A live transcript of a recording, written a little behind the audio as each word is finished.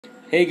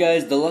Hey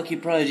guys, the Lucky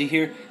Prodigy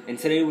here, and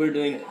today we're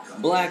doing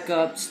Black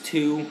Ops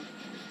 2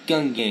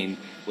 Gun Game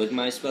with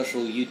my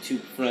special YouTube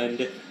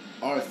friend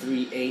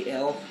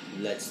R3AL.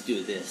 Let's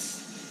do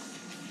this.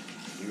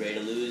 You ready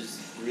to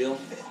lose, real?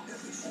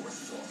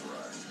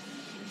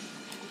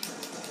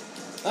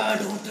 I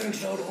don't think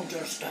so, don't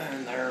just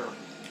stand there.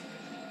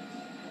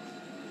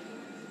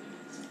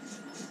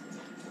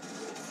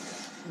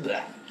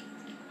 Blah.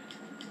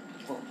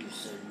 Fuck you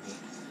said to me.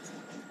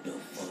 The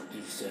fuck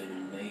you said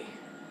to me.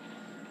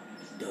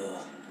 Duh.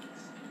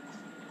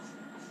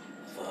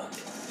 Fuck.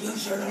 You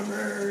should have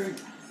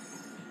heard.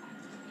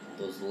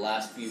 Those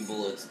last few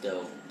bullets,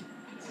 though.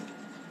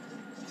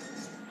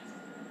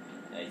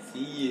 I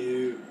see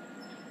you.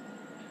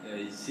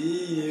 I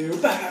see you.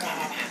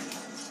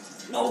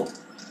 No!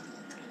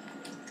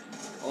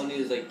 All I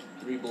need is like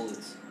 3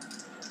 bullets.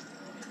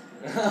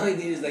 All I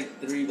need is like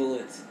 3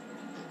 bullets.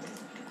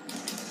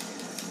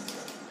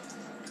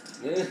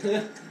 This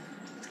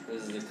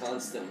is a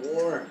constant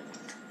war.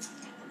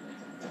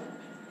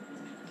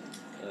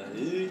 I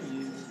hear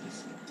you.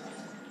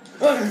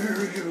 I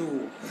hear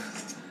you.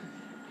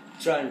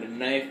 Trying to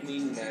knife me?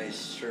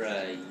 Nice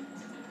try.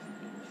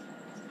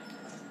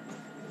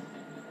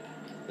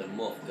 The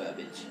muff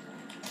garbage.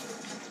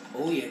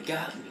 Oh, you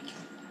got me.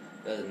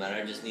 Doesn't matter,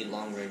 I just need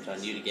long range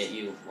on you to get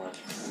you. Watch.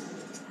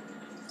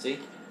 See?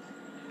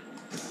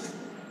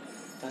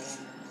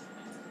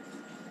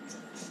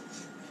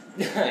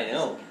 I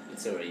know. And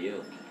so are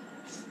you.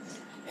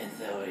 And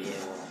so are you.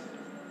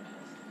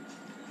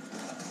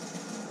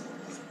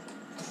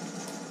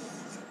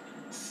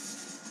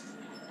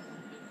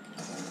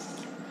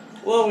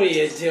 What were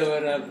you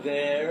doing up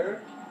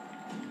there?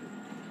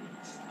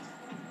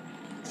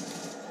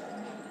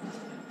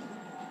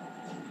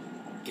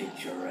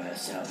 Get your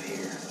ass out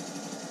here.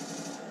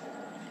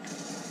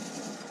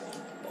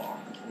 Oh,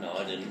 no,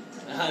 I didn't.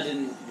 I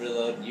didn't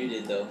reload. You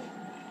did, though.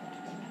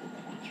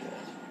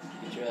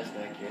 Get your ass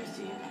back here. I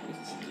see you.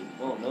 I see you.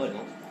 Oh, no, I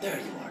don't. There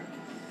you are.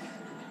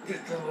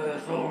 Get your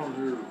ass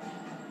over here.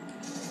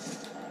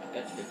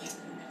 Gotcha, bitch.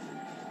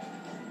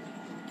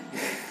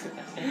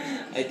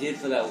 I did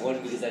for that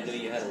one because I knew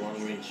you had a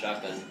long-range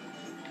shotgun.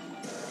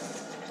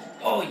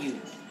 Oh, you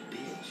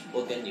bitch.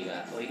 What gun you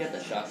got? Oh, you got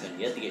the shotgun.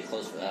 You have to get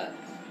close for that.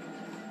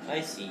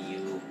 I see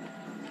you.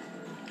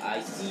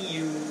 I see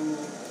you.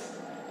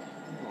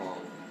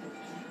 Oh.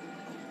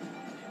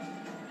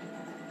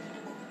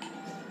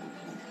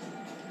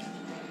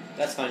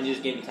 That's fine. You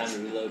just gave me time to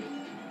reload.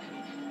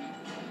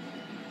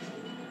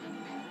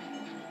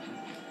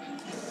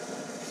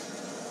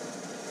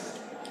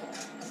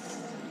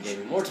 You gave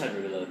me more time to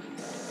reload.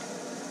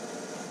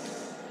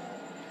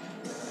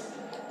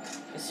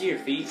 I see your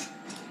feet.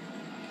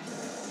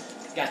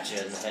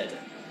 Gotcha in the head.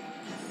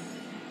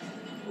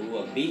 Ooh,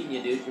 I'm beating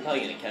you, dude. You're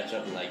probably gonna catch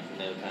up in like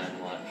no time.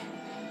 Watch.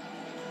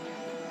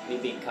 Me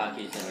being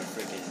cocky is gonna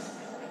freaking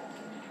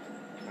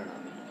turn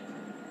on me.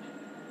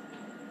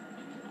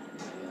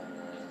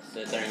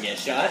 Sit there and get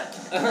shot.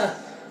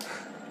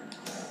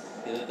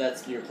 If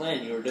that's your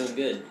plan, you were doing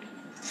good.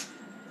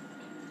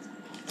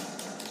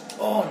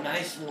 Oh,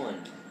 nice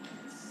one.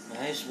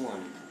 Nice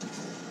one.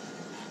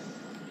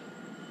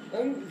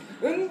 Don't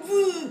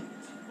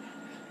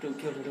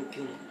kill me, don't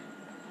kill me.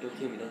 Don't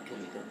kill me, don't kill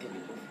me, don't kill me.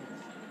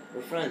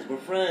 We're friends, we're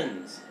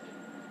friends.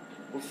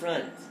 We're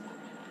friends.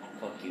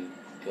 Fuck you.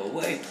 Go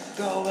away,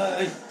 go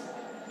away,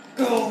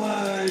 go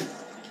away.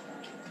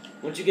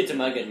 Once you get to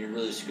my gun, you're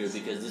really screwed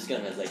because this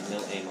gun has like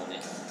no aim on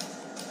it.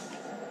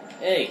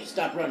 Hey,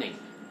 stop running.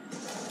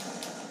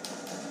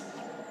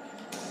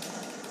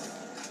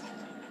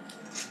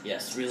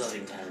 Yes,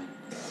 reloading time.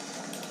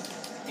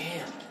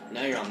 Damn,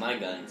 now you're on my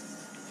gun.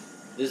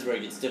 This is where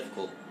it gets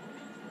difficult.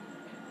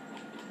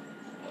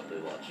 Oh,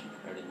 dude, watch.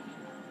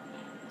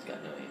 It's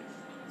got no aim.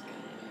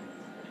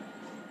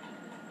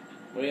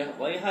 It's got no aim.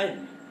 Why are you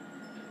hiding?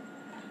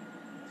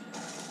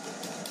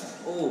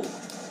 Oh.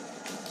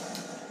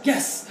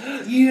 Yes!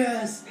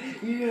 Yes!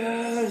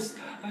 Yes!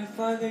 I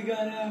finally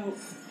got out.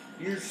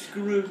 You're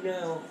screwed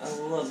now. I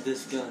love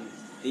this gun.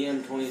 The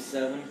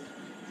M27.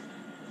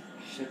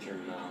 Shut your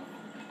mouth.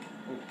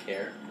 I don't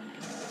care.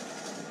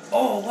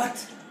 Oh,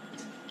 what?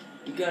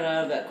 You got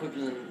out of that quicker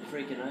than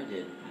freaking I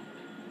did.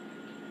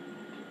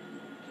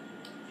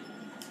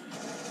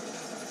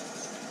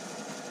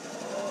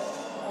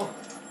 Oh.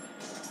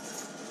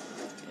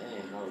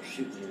 Dang, I was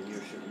shooting you and you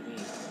were shooting me.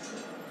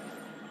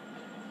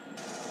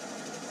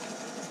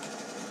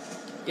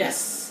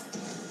 Yes!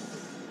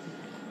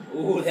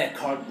 Ooh, that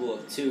car blew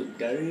up too.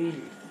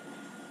 Dang.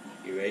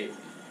 You ready?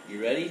 You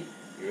ready?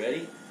 You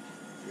ready?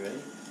 You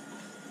ready?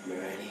 You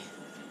ready?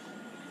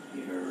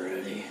 You're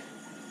ready.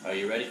 Are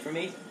you ready for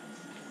me?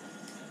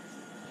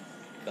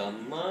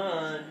 Come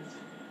on.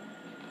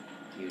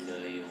 You know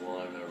you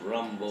wanna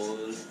rumble.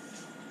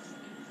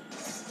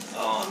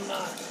 Oh, I'm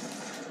not.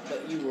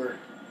 But you were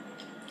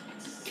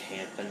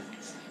camping.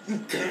 You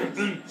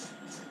camping.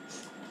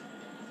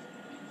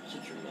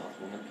 Shut your mouth,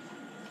 woman.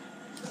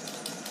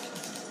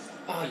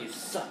 Oh, you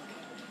suck.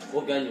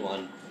 What gun you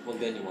on? What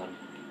gun you on?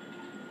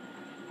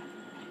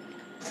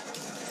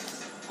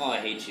 Oh, I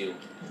hate you.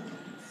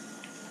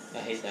 I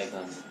hate that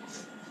gun.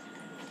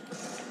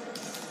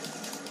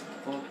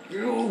 Fuck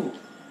you!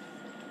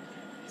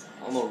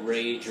 I'm a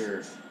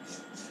rager.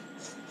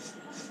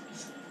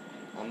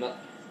 I'm not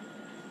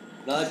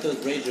like those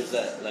ragers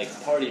that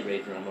like party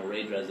rager. I'm a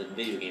rager as a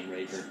video game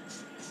rager.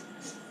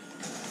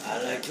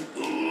 I like to.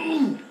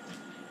 Ooh!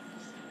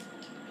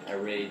 I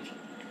rage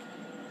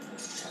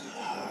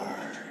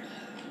hard.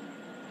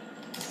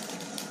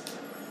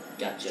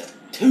 Gotcha.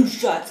 2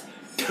 shots.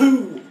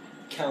 2.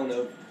 Count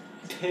of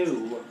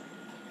 2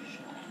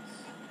 shots.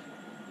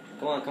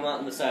 Come on, come out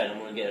on the side. I'm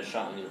gonna get a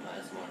shot on you with my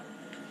SMR.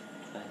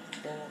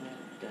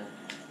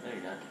 No,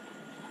 you're not.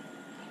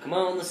 Come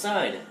out on the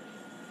side.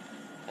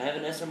 I have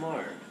an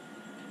SMR.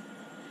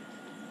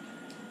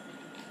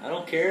 I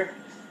don't care.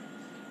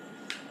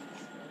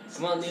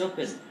 Come out in the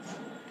open.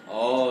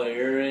 Oh,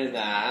 you're in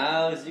the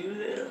house, you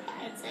little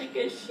sack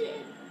of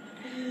shit.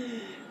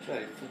 Try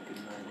to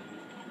fucking mind me.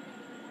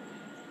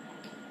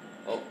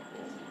 Oh.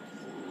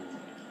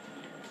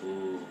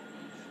 Ooh,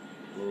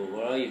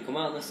 where are you? Come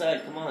out on the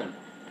side, come on.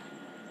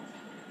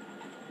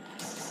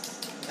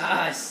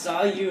 Ah, I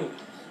saw you.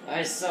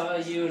 I saw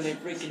you and I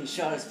freaking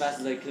shot as fast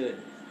as I could.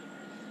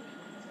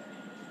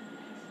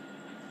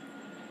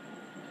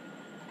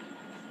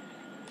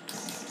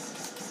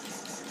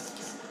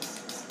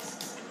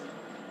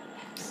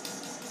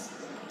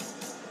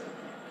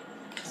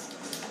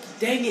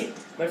 Dang it!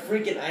 My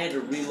freaking, I had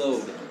to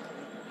reload.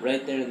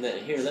 Right there and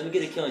then. Here, let me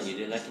get a kill on you,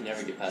 dude. I can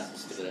never get past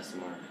this stupid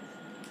SMR.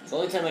 The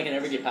only time I can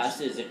ever get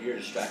past it is if you're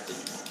distracted.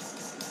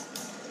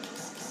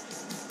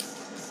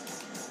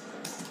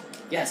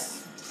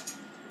 Yes!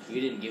 You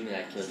didn't give me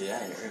that kill, dude. I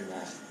had to earn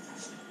that.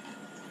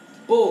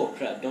 Bull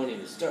crap, don't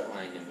even start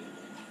lying to me.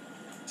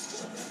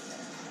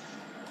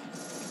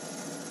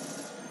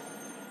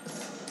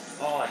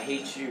 Oh, I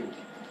hate you.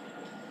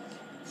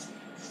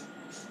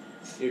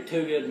 You're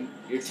too good.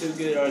 You're too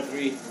good,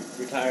 R3.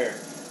 Retire.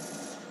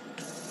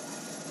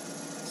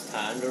 It's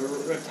time to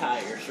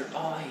retire, sir.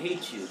 Oh, I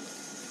hate you.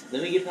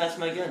 Let me get past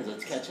my guns.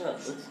 Let's catch up.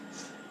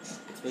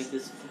 Let's make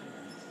this fun.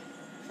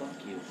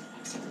 Fuck you.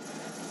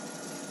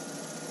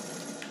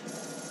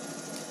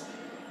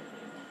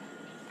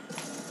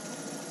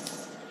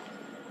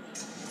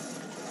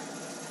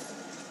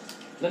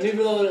 Let me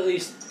reload at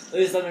least. At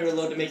least let me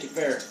reload to make it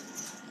fair.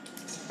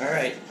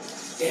 Alright.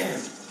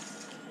 Damn.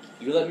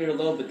 You let me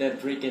reload, but then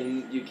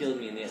freaking you killed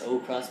me in the end. Oh,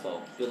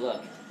 crossbow. Good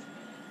luck.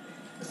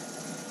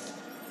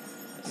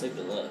 I said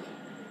good luck.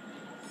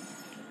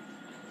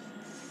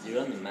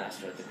 You're the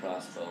master at the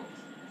crossbow.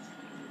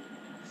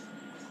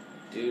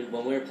 Dude,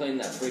 when we were playing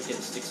that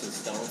freaking Sticks and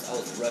Stones, I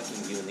was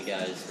wrecking you and the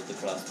guys with the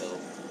crossbow.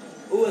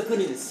 Ooh, I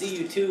couldn't even see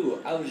you too.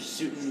 I was just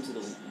shooting into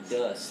the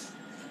dust.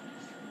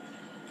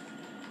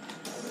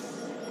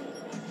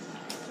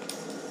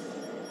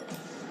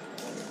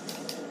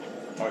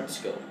 Hard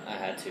scope. I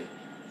had to.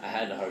 I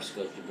had to hard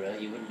scope you, bro.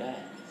 You wouldn't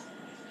die.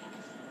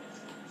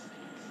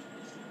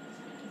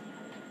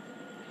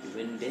 You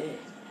wouldn't die.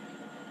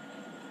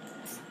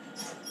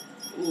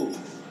 Ooh.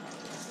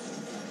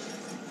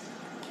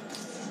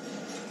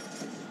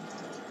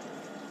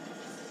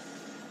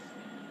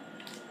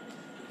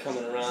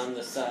 Coming around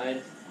the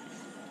side.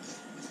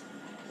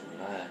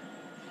 Alright.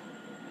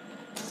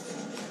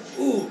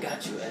 Ooh,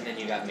 got you. And then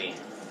you got me.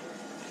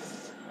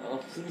 Oh,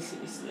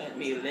 please let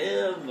me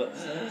live.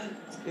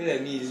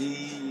 Let me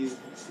leave.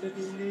 Let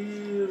me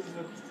live.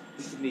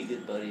 We can be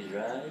good buddies,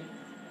 right?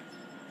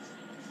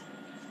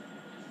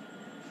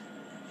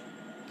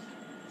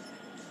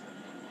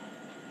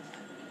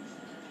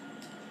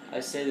 I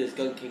say this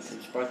Gun King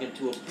can spark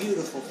into a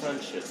beautiful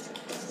friendship.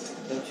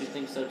 Don't you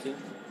think so too?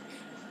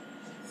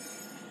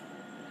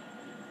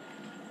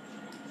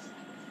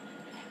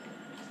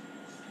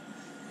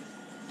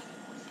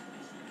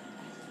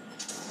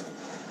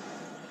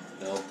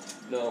 No,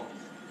 no,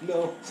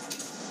 no.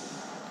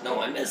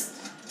 No, I missed.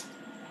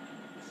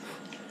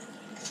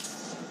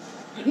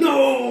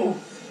 No!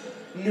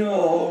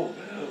 No!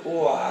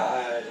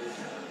 Why?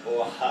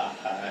 Why?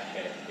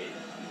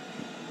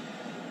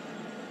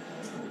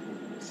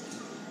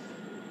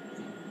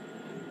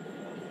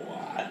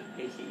 Why?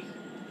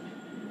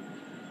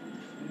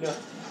 No.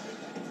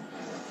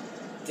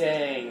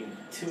 Dang.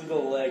 To the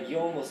leg. You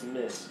almost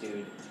missed,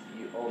 dude.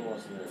 You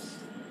almost missed.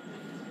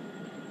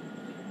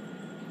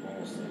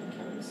 Almost like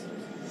kind of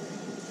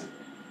sense.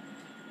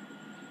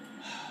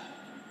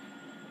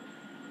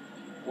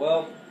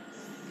 Well,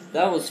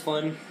 that was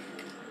fun.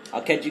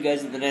 I'll catch you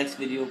guys in the next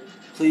video.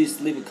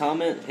 Please leave a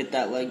comment, hit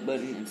that like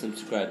button, and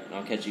subscribe. And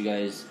I'll catch you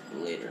guys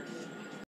later.